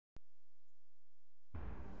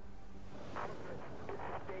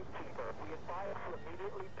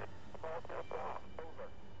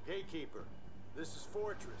This is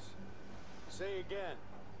Fortress. Say again.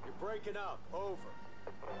 You're breaking up. Over.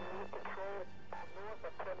 Control north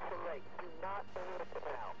of Crimson Lake. Do not enter the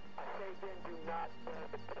canal. I say again, do not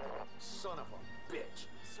enter the canal. Son of a bitch.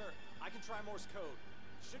 Sir, I can try Morse code.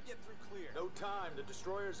 Should get through clear. No time. The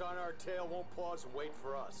destroyers on our tail won't pause and wait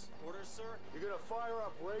for us. Orders, sir? You're gonna fire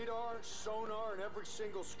up radar, sonar, and every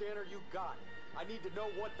single scanner you got. I need to know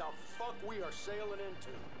what the fuck we are sailing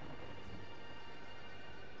into.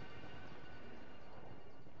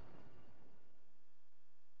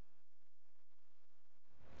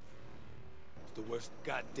 It's the worst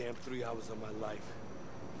goddamn 3 hours of my life.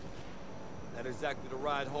 Not exactly the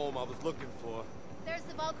ride home I was looking for. There's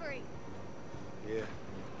the Valkyrie. Yeah.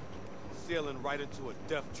 Sailing right into a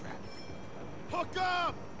death trap. Hook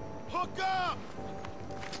up! Hook up!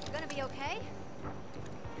 You gonna be okay?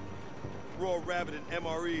 Raw rabbit and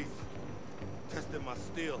MREs. Testing my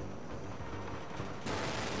steel.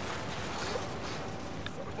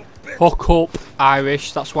 Hook up,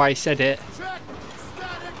 Irish, that's why he said it. Check!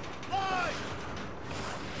 Static! Line!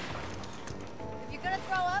 If you're gonna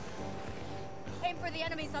throw up, aim for the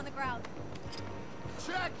enemies on the ground.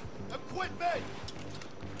 Check! Equipment!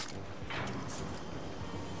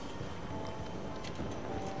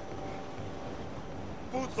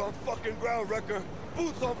 Boots on fucking ground, Recker!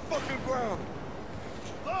 Boots on fucking ground!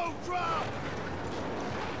 Low drop!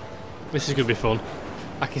 This is gonna be fun.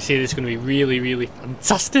 I can see this is gonna be really, really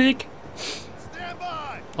fantastic. Stand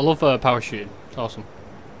by! I love parachuting. It's awesome.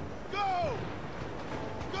 Go!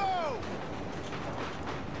 Go!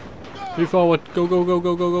 Go! Move forward. Go, go, go,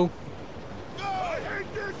 go, go, go. Go! I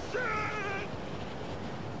hate this shit!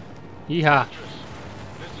 Yeehaw.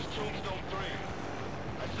 This is Tombstone 3.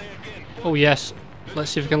 I say again. Oh yes.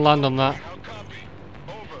 Let's see if we can land on that. How copy?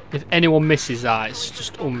 Over. If anyone misses that, it's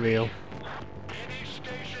just unreal. Any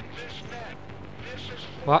station this net. This is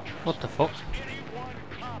What? What the fuck? anyone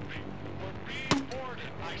copy. We're being boarded.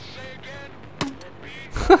 I say again. We're being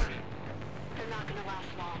boarded. They're not gonna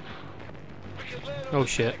last long. We can land on Oh the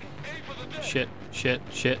shit. deck. Aim for the deck. Shit, shit,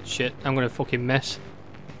 shit, shit. I'm gonna fucking miss.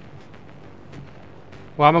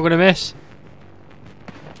 Why am I gonna miss?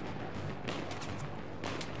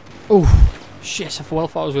 Oh shit, I well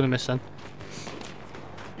thought I was gonna miss then.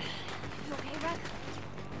 You okay, Reck?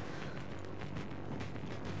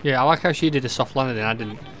 Yeah, I like how she did a soft landing and I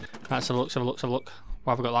didn't. Let's have a look, let's have a look, let's have a look.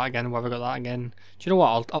 Why have I got that again? Why have I got that again? Do you know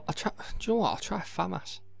what? I'll try. Do you know what? I'll try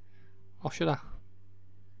FAMAS. Or should I?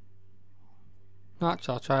 No,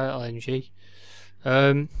 actually, I'll try LNG.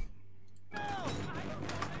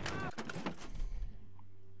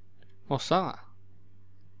 What's that?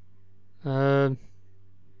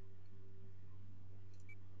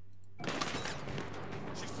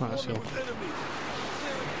 Let's go.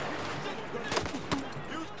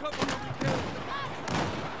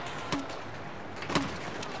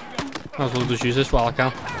 Might as well just use this while I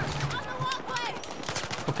can.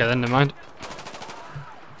 Okay, then never mind.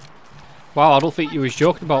 Wow, I don't think you was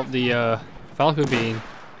joking about the Valkyrie being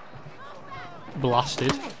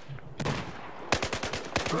blasted.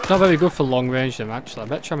 Not very good for long range them actually. I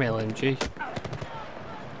bet try my LMG. I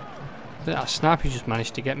think that sniper just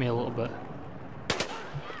managed to get me a little bit.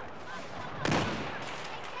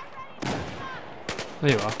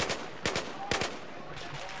 There you are.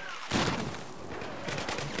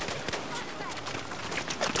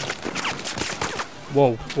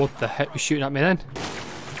 Whoa, what the heck was shooting at me then?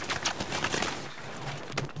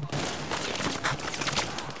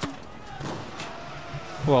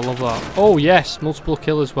 Oh, I love that. Oh yes, multiple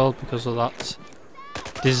kill as well because of that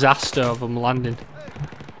disaster of them landing.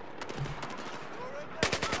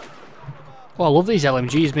 Oh, I love these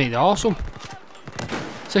LMGs, mate, they're awesome.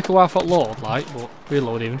 Take a while for load, like, but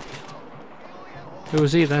reload even. Who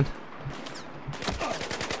was he then?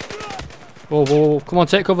 Whoa, whoa, whoa, come on,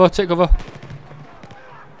 take cover, take cover.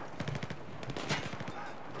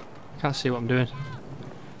 Can't see what I'm doing.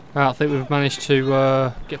 Right, I think we've managed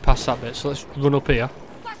to get past that bit, so let's run up here.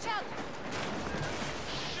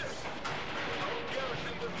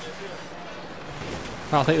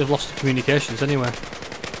 Right, I think they've lost the communications anyway.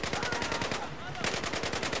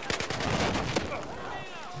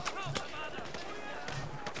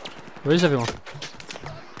 Where is everyone?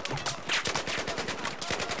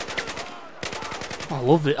 Oh, I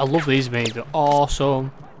love it. I love these, mate. They're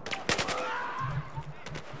awesome.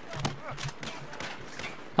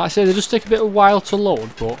 Like I say, they just take a bit of a while to load,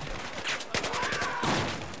 but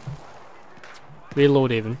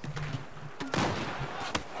reload even.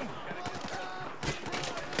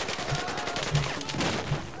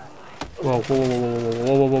 Whoa, whoa, whoa,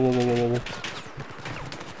 whoa, whoa, whoa, whoa, whoa, whoa, whoa.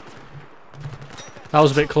 That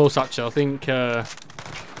was a bit close actually. I think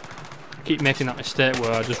I keep making that mistake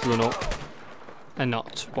where I just run up and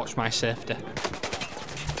not watch my safety.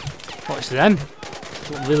 Oh, it's them.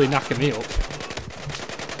 It's really knacking me up.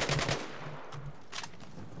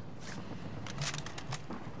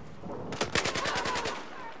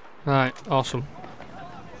 Right, awesome.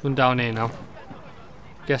 Run down here now.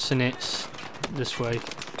 Guessing it's this way.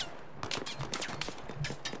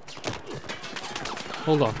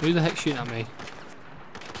 Hold on, who the heck's shooting at me?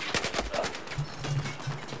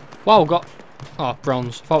 Wow, got... Oh,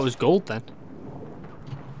 bronze. I thought it was gold then.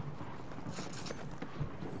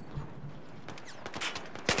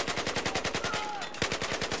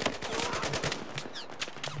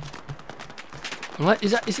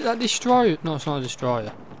 Is it that destroyer? No, it's not a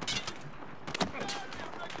destroyer.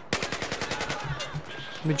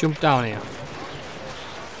 Let me jump down here.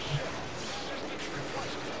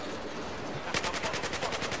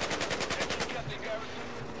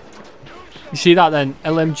 You see that then?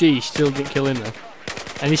 LMG still didn't kill him then.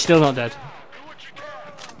 And he's still not dead.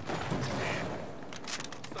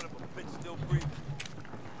 Son of a bitch still breathing.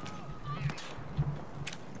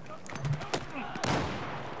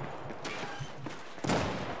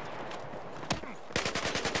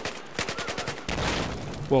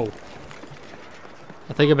 Whoa.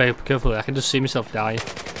 I think I better be careful. I can just see myself dying.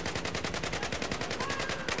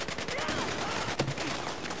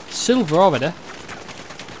 Silver over there.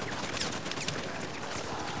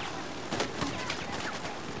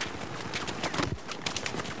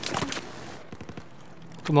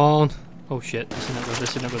 Come on. Oh shit, this is not good,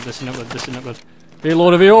 this is not good, this is not good, this is not good.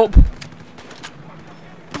 Reload of it up!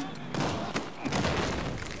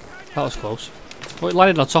 That was close. Oh, it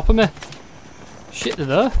landed on top of me. Shit, they're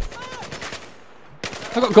there.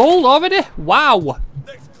 I got gold already? Wow!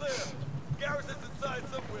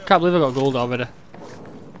 Can't believe I got gold already.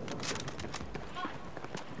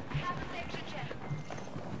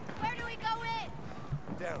 Where do we go in?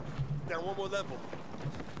 Down one more level.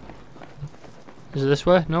 Is it this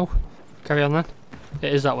way? No? Carry on then.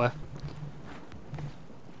 It is that way.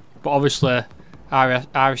 But obviously,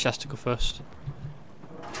 Irish has to go first.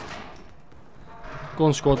 Go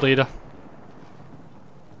on, squad leader.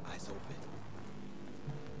 Eyes open.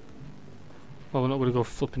 Well, we're not going to go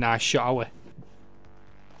flipping Irish shot, are we?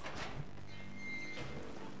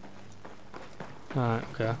 Alright,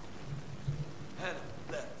 okay. Hand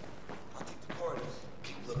left. I'll take the corners.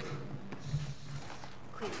 Keep looking.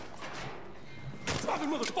 Drop it,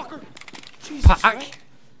 motherfucker! Jesus, Reck.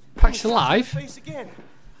 Pack's alive? Face again.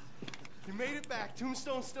 You made it back.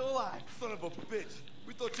 Tombstone's still alive. Son of a bitch.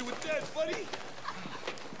 We thought you were dead, buddy.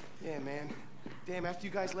 Yeah, man. Damn, after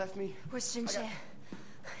you guys left me, Where's Jinche?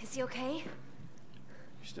 Is he okay?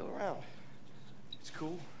 you're still around. It's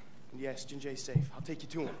cool. And yes, Jinjae's safe. I'll take you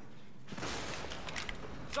to him.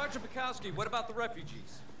 Sergeant Pakowski, what about the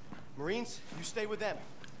refugees? Marines, you stay with them.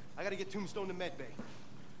 I gotta get Tombstone to medbay.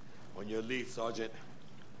 On your lead, Sergeant.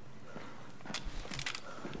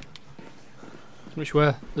 Which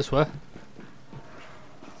way? This way.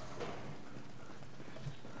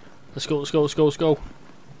 Let's go, let's go, let's go, let's go.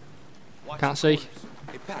 Watch Can't the see. corners.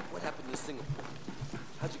 Hey, Pac, what happened to Singapore?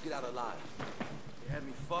 How'd you get out alive? They had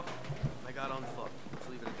me fucked, and I got unfucked. Let's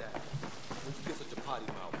leave it at that. When'd you get such a potty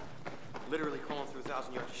mouth? Literally crawling through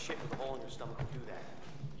 1,000 yards of shit with a hole in your stomach to do that.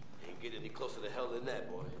 Ain't get any closer to hell than that,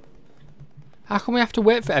 boy. How come we have to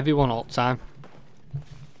wait for everyone all the time?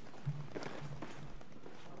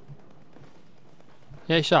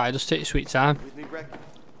 Yeah, it's alright, just take your sweet time. With me, Reck.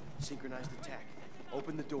 Synchronized attack.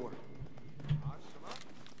 Open the door.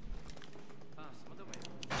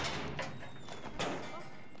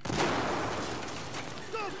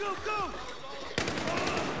 Go, go, go!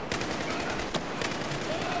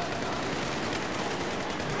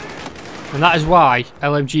 And that is why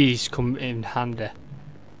LMGs come in handy.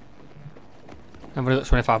 I've only got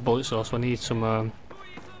 25 bullets though, so I need some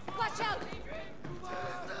Watch out!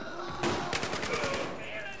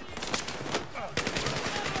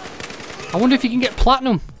 I wonder if you can get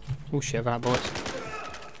platinum. Oh shit, I've run out of bullets.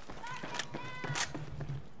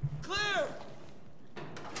 Clear!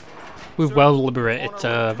 We've well liberated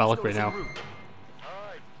Valkyrie now.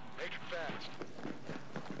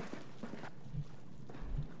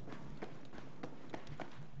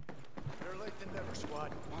 Better late than never,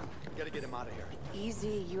 squad. We gotta get him out of here.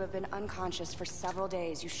 Easy, you have been unconscious for several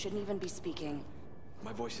days. You shouldn't even be speaking.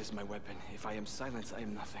 My voice is my weapon. If I am silenced, I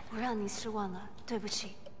am nothing. 我让你失望了，对不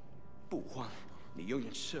起。不慌，你永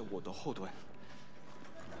远是我的后盾。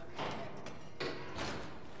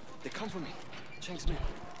They come for me. Chang's men.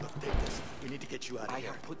 Look, take this. We need to get you out of I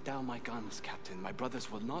here. have put down my guns, Captain. My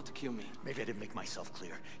brothers will not kill me. Maybe I didn't make myself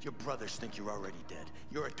clear. Your brothers think you're already dead.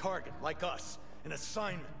 You're a target, like us. An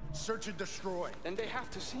assignment. Search and destroy. Then they have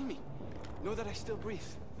to see me. Know that I still breathe.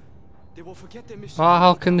 They will forget their mission. Oh,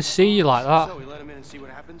 how can they see you like that? So we let him in and see what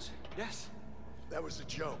happens? Yes. That was a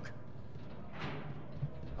joke.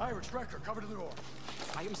 Irish, Recker, cover the door.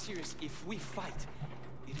 I am serious. If we fight,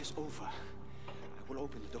 it is over. I will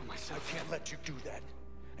open the door I myself. can't let you do that.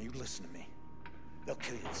 Now you listen to me. They'll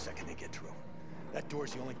kill you the second they get through. That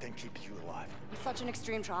door's the only thing keeping you alive. With such an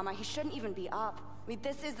extreme trauma, he shouldn't even be up. I mean,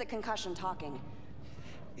 this is the concussion talking.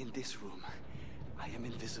 In this room, I am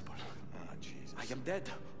invisible. Oh, Jesus. I am dead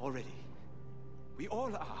already. We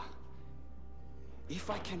all are. If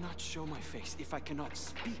I cannot show my face, if I cannot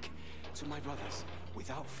speak to my brothers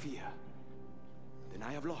without fear, then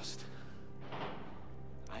I have lost.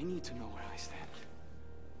 I need to know where I stand.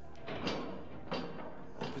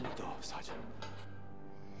 Open the door, Sergeant.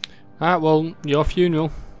 Alright, well, your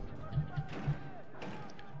funeral.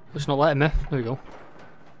 Let's not let him in. There we go.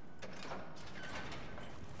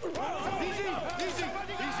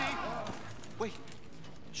 Wait,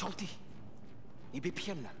 兄弟，你被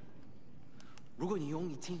骗了。如果你用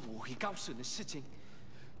已经我会告诉你的事情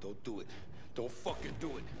Don't do it. Don't fucking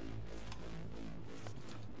do it.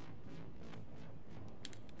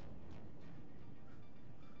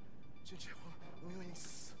 真姐活了，我们已经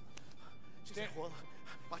死。真姐活了，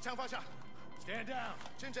把枪放下。Stand down。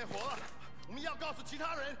真姐活了，我们要告诉其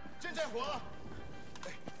他人，真姐活了。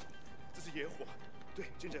哎，这是野火，对，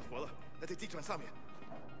真姐活了，在这地船上面。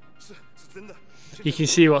是真的。You can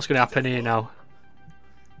see what's going to happen here now.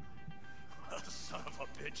 Son of a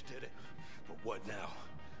bitch did it. But what now?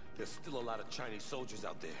 There's still a lot of Chinese soldiers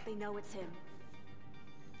out there. They know it's him.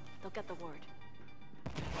 They'll get the word.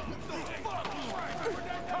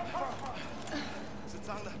 是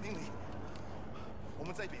脏的，经理。我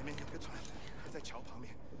们在北面有个船，在桥旁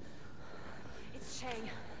边。It's Chang.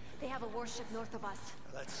 They have a warship north of us.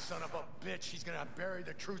 That son of a bitch, he's gonna bury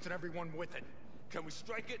the truth and everyone with it. Can we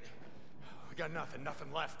strike it? We got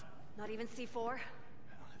nothing left. Not even C4?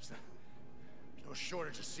 There's no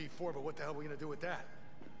shortage of C4, but what the hell are we gonna do with that?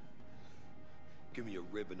 Give me a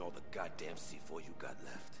rib and all the goddamn C4 you got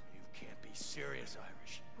left. You can't be serious,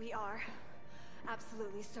 Irish. We are.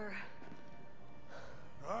 Absolutely, sir.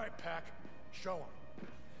 All right, Pack. Show him.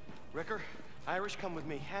 Recker, Irish, come with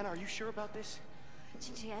me. Hannah, are you sure about this?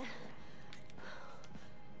 亲姐，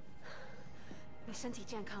你身体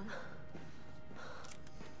健康。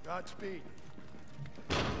 Godspeed.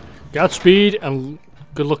 Godspeed and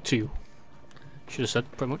good luck to you. Should have said,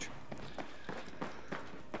 pretty much.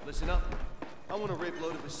 Listen up. I want a rig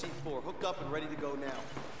loaded with C4, hooked up and ready to go now.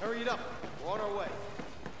 Hurry it up. We're on our way.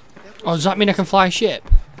 Oh, does that mean I can fly a ship?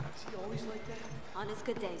 Is he always like that? On his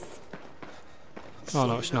good days. Oh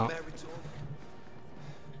no, it's not. Married to him?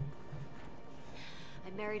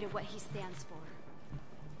 I'm married to what he stands for.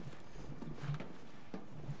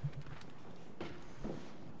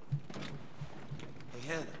 Hey,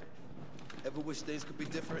 Hannah. Ever wish days could be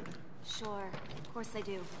different? Sure, of course I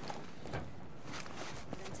do.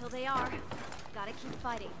 But until they are, gotta keep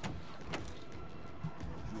fighting.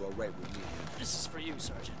 You are right with me. This is for you,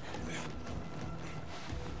 Sergeant.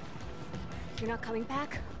 You're not coming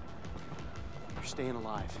back? You're staying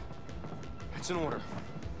alive. It's an order.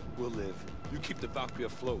 We'll live. You keep the Valkyrie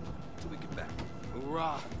afloat till we get back.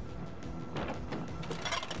 Hoorah!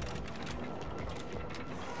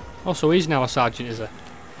 Oh, so he's now a sergeant, is he?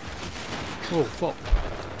 Oh, fuck.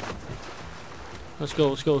 Let's go,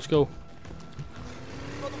 let's go, let's go.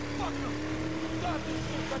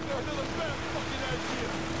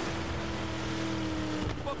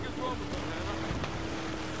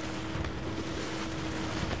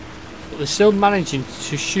 But they're still managing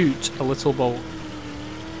to shoot a little boat,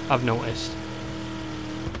 I've noticed.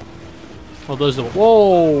 Oh, there's the...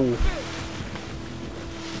 Whoa!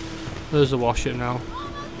 There's the warship now.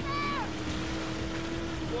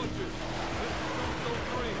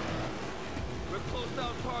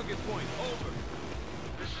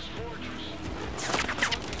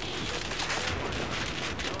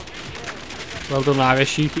 Well done,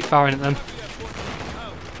 Irish. You keep firing at them.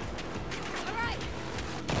 Alright!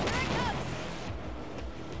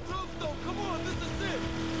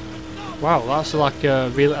 Wow, that's like a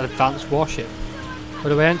really advanced warship.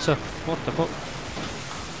 Where do we enter? What the fuck?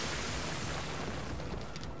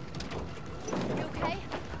 You okay?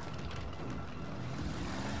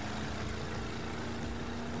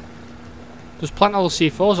 Just plant all the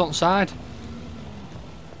C4s on the side.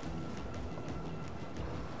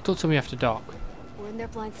 Don't tell me you have to dock. We're in their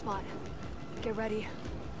blind spot. Get ready.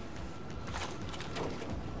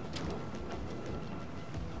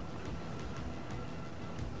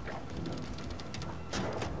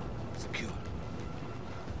 Secure.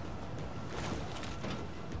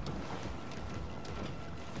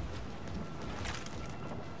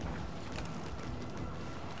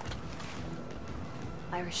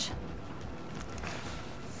 Irish.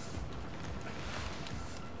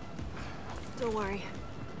 Don't worry.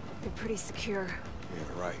 They're pretty secure.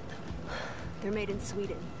 Yeah, right. They're made in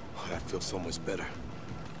Sweden. Oh, that feels so much better.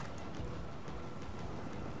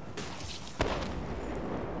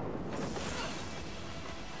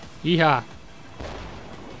 Yeehaw.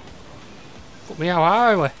 Fuck me, how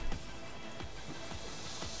are we?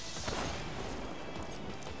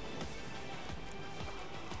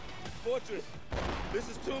 Fortress, this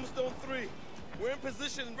is Tombstone 3. We're in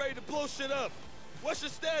position and ready to blow shit up. What's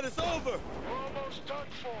your status? Over. We're almost done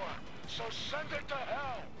for, so send it to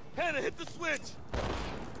hell. Hannah, hit the switch.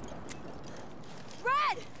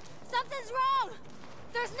 Red! Something's wrong!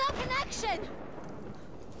 There's no connection!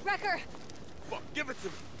 Recker! Fuck, give it to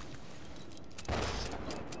me.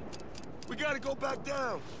 We gotta go back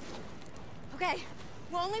down. Okay,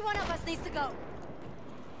 well, only one of us needs to go.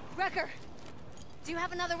 Recker, do you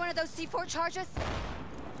have another one of those C4 charges?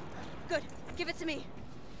 Good, give it to me.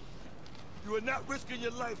 You are not risking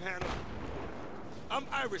your life, Hannah. I'm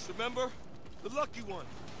Irish, remember? The lucky one.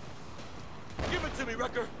 Give it to me,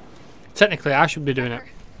 Recker. Technically, I should be doing it.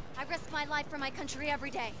 I risk my life for my country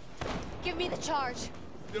every day. Give me the charge.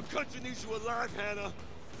 Your country needs you alive, Hannah.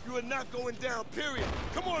 You are not going down, period.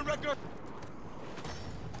 Come on, Recker.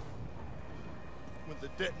 When the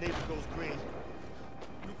detonator goes green,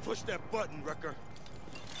 you push that button, Recker.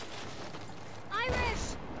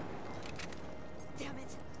 Irish! Damn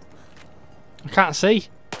it. I can't see.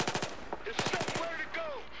 It's set and ready to go.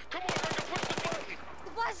 Come on, Recker, push the button.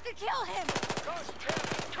 The blast could kill him! Guys,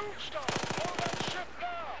 Tombstone, hold that ship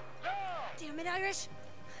now. Now! Damn it, Irish!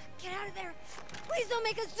 Get out of there! Please don't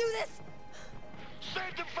make us do this!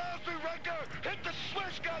 Save the Foundry, Recker! Hit the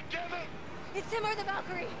switch, goddammit! It's him or the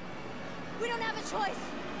Valkyrie! We don't have a choice!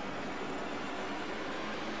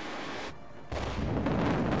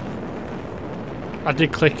 I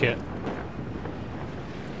did click it.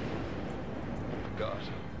 God,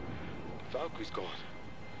 Valkyrie's gone.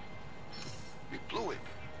 We blew it.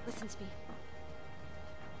 Listen to me.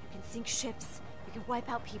 You can sink ships, you can wipe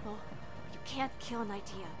out people, but you can't kill an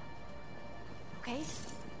idea. Okay?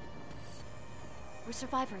 We're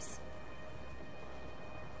survivors.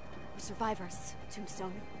 We're survivors,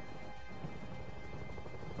 Tombstone.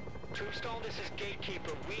 Tombstone, this is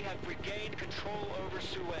Gatekeeper. We have regained control over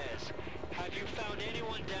Suez. Have you found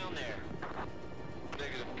anyone down there?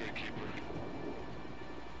 Negative, Gatekeeper.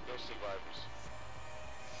 No survivors.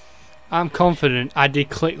 I'm confident I did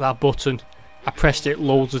click that button. I pressed it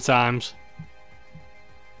loads of times.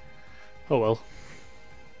 Oh well.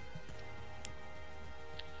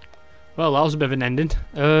 Well, that was a bit of an ending.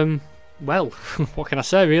 Well, what can I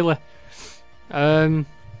say really? Well,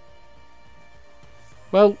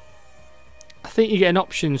 I think you get an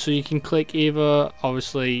option, so you can click either,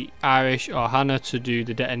 obviously, Irish or Hannah to do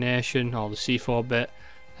the detonation or the C4 bit,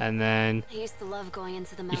 and then I used to love going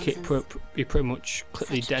into the you, mountains. you pretty much click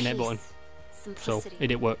the Such detonate peace, button. So simplicity. it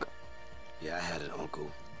didn't work. Yeah, I had an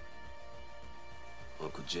uncle.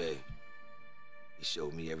 Uncle Jay. He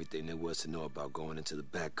showed me everything there was to know about going into the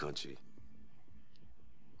backcountry.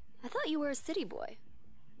 I thought you were a city boy.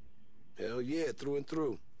 Hell yeah, through and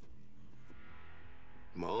through.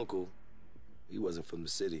 My uncle, he wasn't from the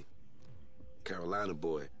city. Carolina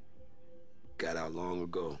boy. Got out long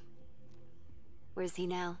ago. Where's he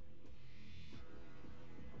now?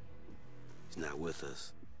 He's not with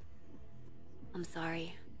us. I'm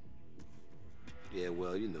sorry. Yeah,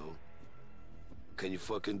 well, you know. Can you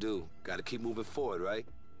fucking do? Gotta keep moving forward, right?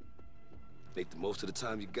 Make the most of the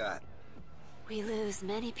time you got. We lose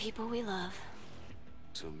many people we love.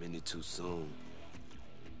 Too many too soon.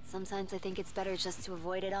 Sometimes I think it's better just to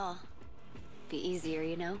avoid it all. Be easier,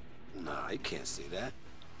 you know? Nah, you can't say that.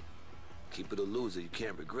 Keep it a loser, you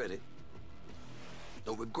can't regret it.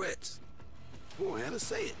 No regrets. Come on, Hannah,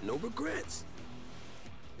 say it. No regrets.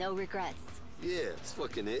 No regrets. Yeah, that's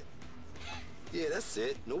fucking it. Yeah, that's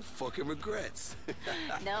it. No fucking regrets.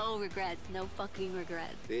 No regrets. No fucking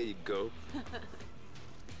regrets. There you go.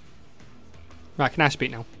 Right, can I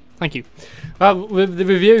speak now? Thank you. Well, with the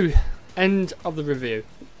review, end of the review.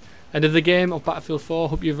 End of the game of Battlefield 4.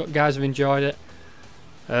 Hope you guys have enjoyed it.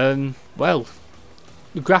 Well,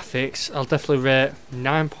 the graphics, I'll definitely rate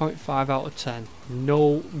 9.5 out of 10.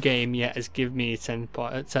 No game yet has given me a 10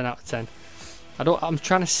 out of 10. I'm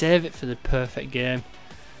trying to save it for the perfect game.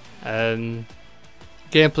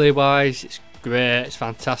 Gameplay wise, it's great, it's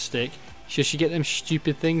fantastic. It's just you get them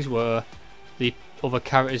stupid things where the other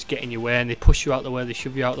characters get in your way and they push you out the way, they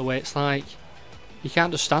shove you out the way. It's like you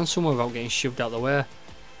can't just stand somewhere without getting shoved out the way.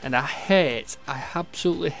 And I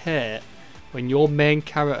absolutely hate when your main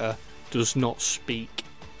character does not speak.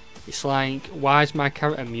 It's like, why is my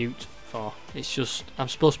character mute for? It's just, I'm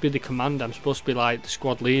supposed to be the commander, I'm supposed to be like the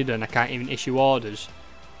squad leader, and I can't even issue orders.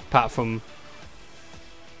 Apart from,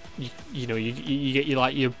 you know, you get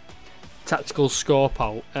your tactical scope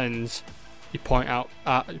out, and you point out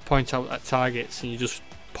at targets, and you just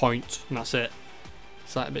point, and that's it.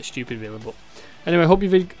 It's like a bit stupid really, but anyway, hope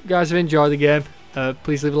you guys have enjoyed the game.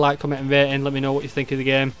 Please leave a like, comment and rating. Let me know what you think of the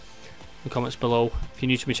game in the comments below. If you're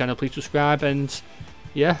new to my channel, please subscribe. And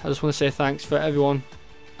yeah, I just want to say thanks for everyone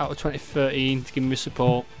out of 2013 to give me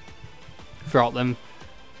support throughout them.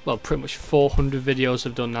 Well, pretty much 400 videos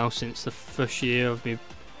I've done now since the first year of me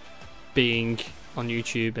being on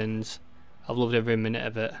YouTube, and I've loved every minute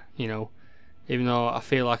of it. You know, even though I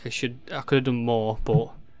feel like I could have done more, but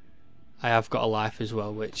I have got a life as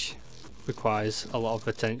well, which requires a lot of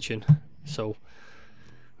attention. So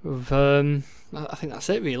I think that's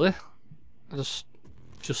it really. I just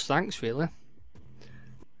thanks really.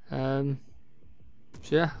 So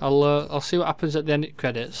yeah, I'll see what happens at the end of the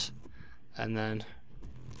credits, and then,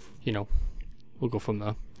 you know, we'll go from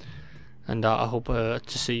there. And I hope to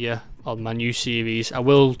see you on my new series. I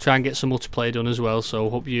will try and get some multiplayer done as well, so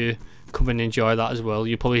hope you come and enjoy that as well.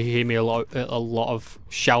 You'll probably hear me a lot of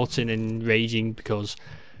shouting and raging, because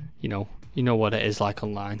you know what it is like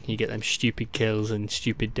online. You get them stupid kills and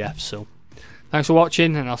stupid deaths. So thanks for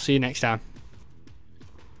watching, and I'll see you next time.